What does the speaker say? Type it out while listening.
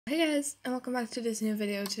Hey guys, and welcome back to this new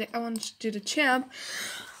video. Today I wanted to do the champ,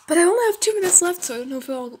 but I only have 2 minutes left, so I don't know if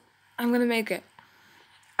I'm gonna make it.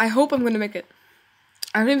 I hope I'm gonna make it.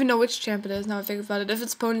 I don't even know which champ it is now I think about it. If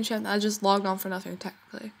it's Pony Champ, I just logged on for nothing,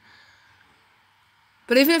 technically.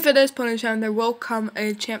 But even if it is Pony Champ, there will come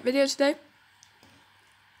a champ video today.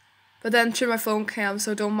 But then through my phone cam,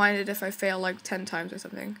 so don't mind it if I fail like 10 times or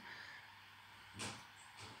something.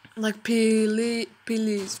 Like, please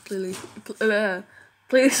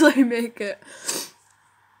let me make it.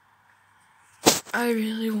 I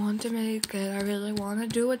really want to make it. I really want to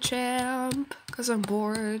do a champ because I'm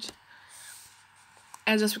bored.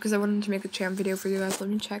 And just because I wanted to make a champ video for you guys, let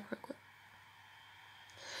me check real quick.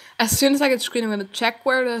 As soon as I get screen, I'm going to check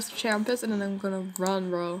where this champ is and then I'm going to run,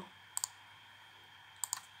 bro.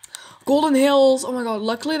 Goldenhills. Oh my god,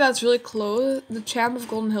 luckily that's really close. The champ of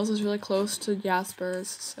Goldenhills is really close to Jasper's,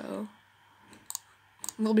 so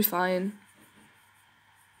we'll be fine.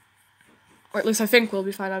 Or at least I think we'll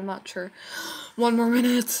be fine, I'm not sure. 1 more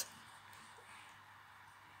minute.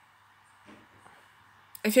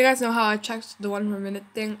 If you guys know how I checked the 1 more minute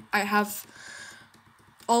thing, I have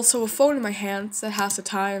also a phone in my hands that has the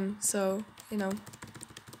time, so, you know.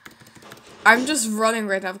 I'm just running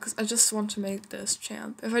right now because I just want to make this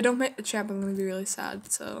champ. If I don't make the champ, I'm going to be really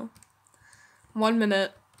sad, so. 1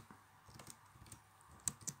 minute.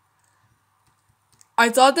 I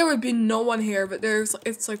thought there would be no one here, but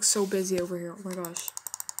it's like so busy over here. Oh my gosh.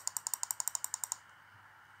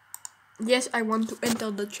 Yes, I want to enter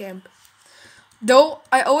the champ. Though,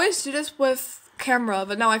 I always do this with camera,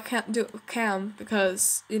 but now I can't do it with cam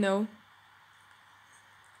because, you know,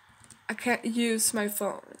 I can't use my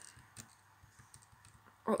phone.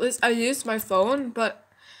 Or at least I use my phone, but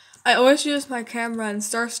I always use my camera and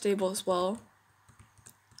Star Stable as well.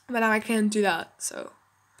 But now I can't do that, so.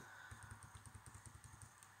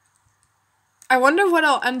 I wonder what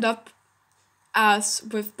I'll end up as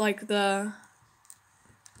with like this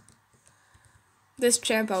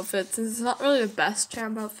champ outfit, since it's not really the best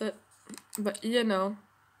champ outfit, but you know.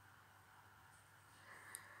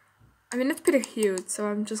 I mean, it's pretty cute, so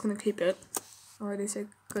I'm just gonna keep it. Already say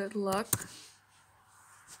good luck.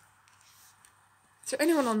 Is there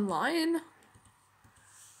anyone online?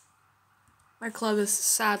 My club is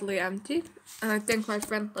sadly empty, and I think my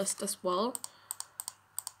friend list as well.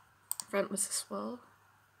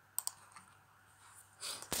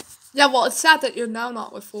 Yeah, well, it's sad that you're now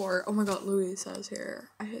not with 4. Oh my god, Louisa's here.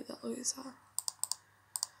 I hate that Louisa.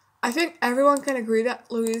 I think everyone can agree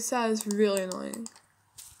that Louisa is really annoying.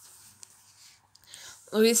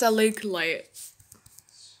 Louisa Lake Light.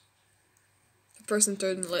 The person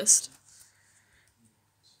 3rd in the list.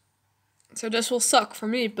 So this will suck for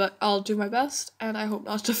me, but I'll do my best, and I hope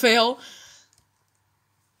not to fail.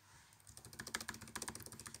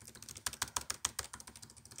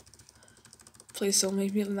 Please don't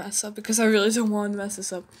make me mess up, because I really don't want to mess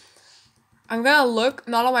this up. I'm gonna look,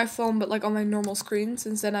 not on my phone, but like on my normal screen,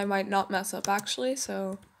 since then I might not mess up actually,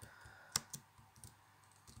 so.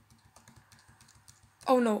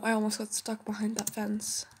 Oh no, I almost got stuck behind that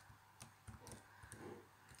fence.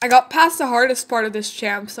 I got past the hardest part of this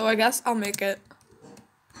champ, so I guess I'll make it.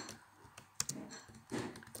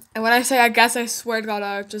 And when I say I guess, I swear to God,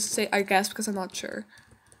 I'll just say I guess because I'm not sure.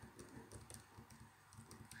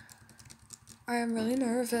 I am really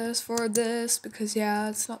nervous for this because, yeah,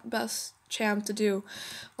 it's not the best champ to do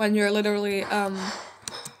when you're literally,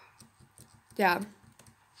 yeah.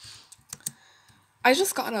 I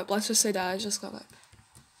just got up. Let's just say that. I just got up.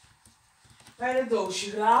 Bij de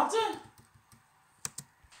doosje gelaten.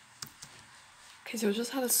 Okay, so I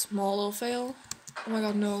just had a small little fail. Oh my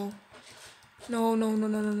god, no.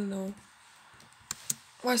 No.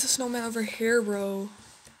 Why is the snowman over here, bro?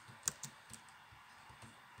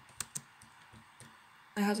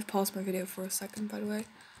 I had to pause my video for a second, by the way.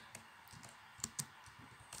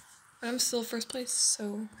 I'm still 1st place,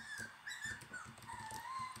 so.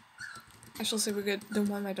 I shall say we're good. Don't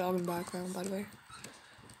mind my dog in the background, by the way.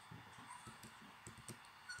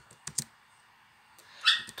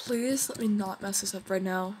 Please let me not mess this up right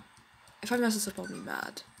now. If I mess this up, I'll be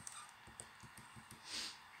mad.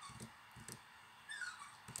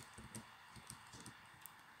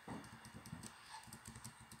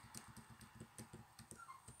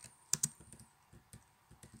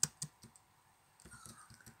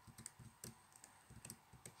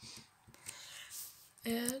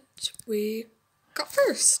 And we got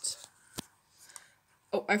 1st.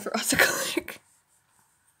 Oh, I forgot to click.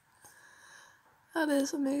 That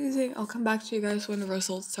is amazing. I'll come back to you guys when the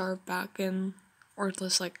results are back in, or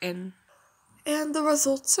just like in. And the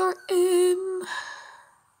results are in.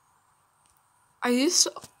 I used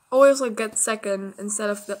to always like get second instead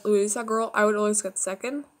of the Louisa girl. I would always get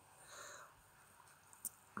second.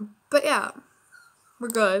 But yeah, we're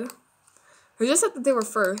good. We just said that they were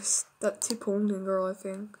first. That Tiponian girl, I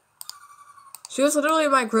think. She was literally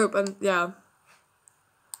in my group, and yeah.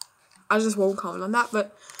 I just won't comment on that,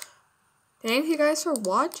 but thank you guys for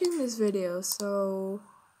watching this video. So,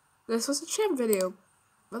 this was a champ video.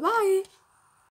 Bye-bye.